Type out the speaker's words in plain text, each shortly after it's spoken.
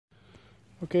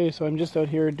Okay, so I'm just out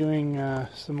here doing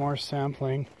some more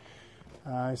sampling.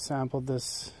 I sampled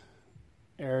this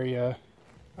area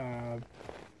a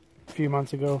few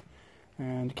months ago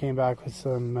and came back with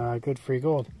some good free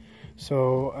gold.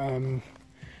 So I'm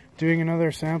doing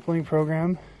another sampling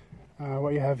program.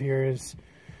 What you have here is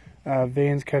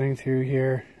veins cutting through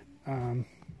here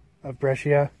of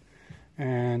breccia,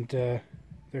 and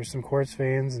there's some quartz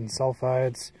veins and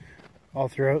sulphides all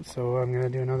throughout. So I'm going to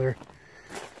do another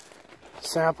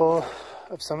sample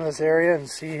of some of this area and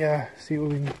see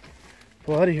what we can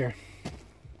pull out of here.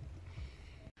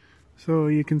 So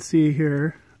you can see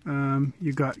here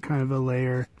you've got kind of a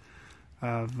layer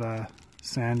of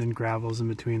sand and gravels in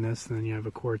between this, and then you have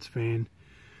a quartz vein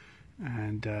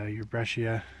and your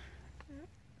breccia.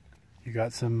 You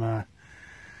got some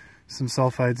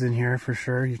sulphides in here for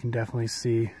sure. You can definitely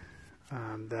see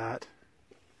that.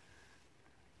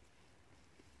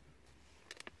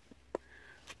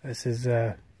 This is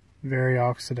very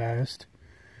oxidized.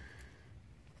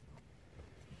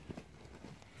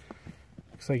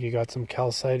 Looks like you got some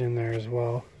calcite in there as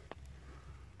well.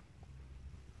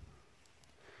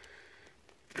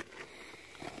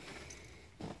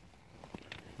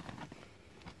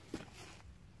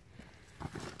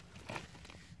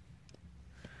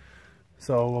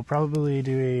 So we'll probably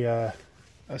do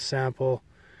a sample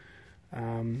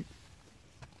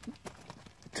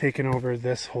taking over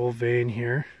this whole vein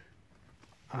here,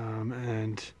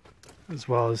 and as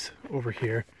well as over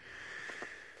here.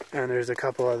 And there's a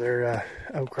couple other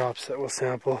outcrops that we'll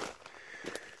sample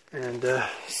and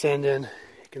send in.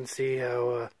 You can see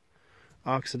how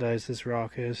oxidized this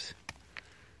rock is.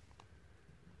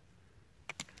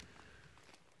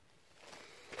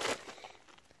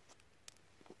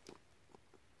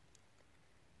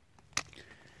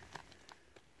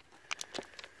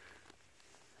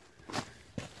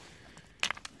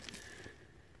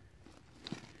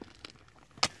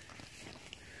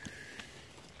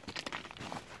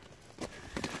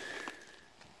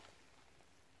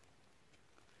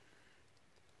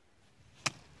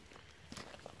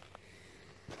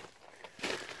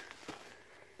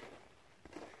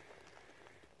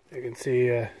 You can see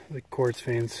the quartz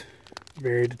veins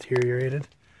very deteriorated.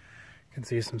 You can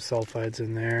see some sulphides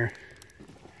in there.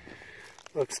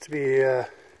 Looks to be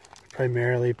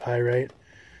primarily pyrite.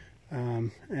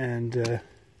 And when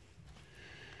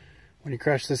you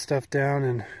crush this stuff down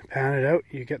and pan it out,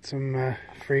 you get some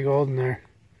free gold in there.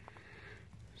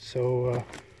 So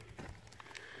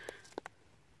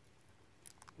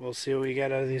we'll see what we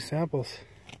get out of these samples.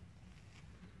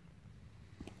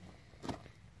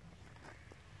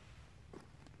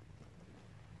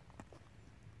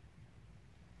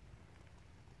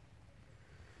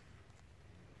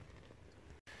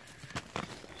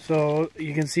 So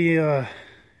you can see you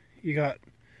got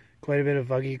quite a bit of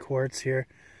vuggy quartz here.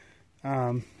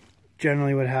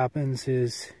 Generally what happens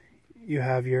is you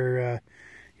have your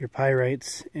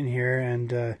pyrites in here, and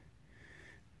the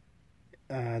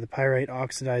pyrite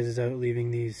oxidizes out,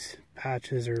 leaving these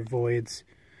patches or voids.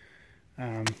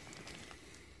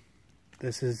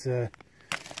 This is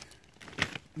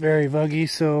very vuggy,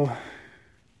 so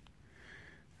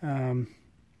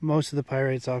most of the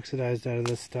pyrite's oxidized out of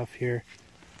this stuff here.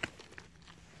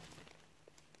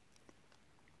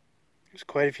 There's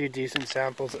quite a few decent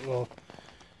samples that we'll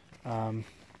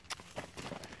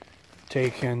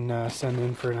take and send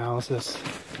in for analysis.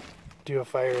 Do a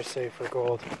fire assay for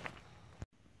gold.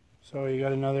 So you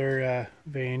got another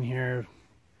vein here,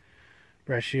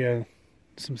 breccia,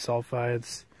 some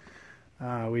sulphides.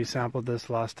 We sampled this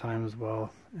last time as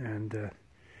well, and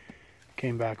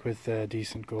came back with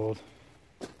decent gold.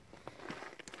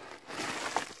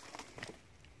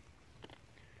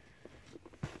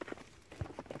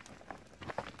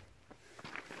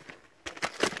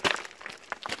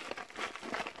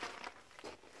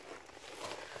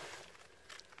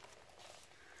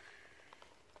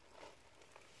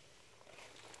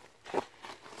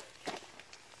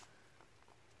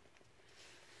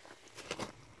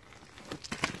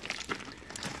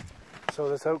 So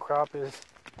this outcrop it's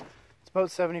about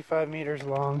 75 meters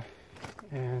long,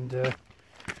 and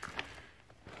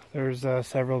there's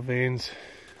several veins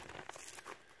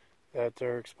that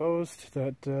are exposed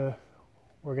that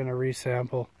we're going to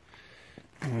resample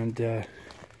and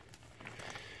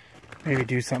maybe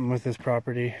do something with this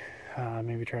property.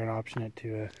 Maybe try and option it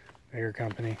to a bigger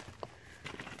company.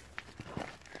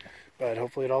 But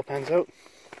hopefully it all pans out.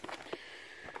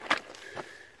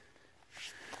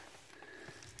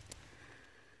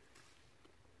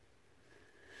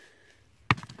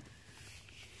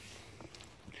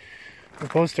 We'll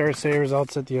post our assay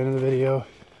results at the end of the video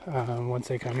once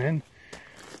they come in,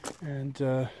 and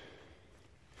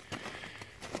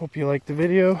Hope you liked the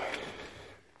video.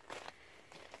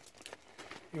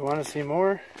 If you want to see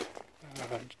more,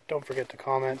 don't forget to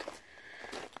comment,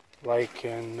 like,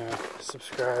 and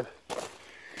subscribe.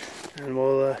 And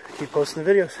we'll keep posting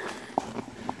the videos.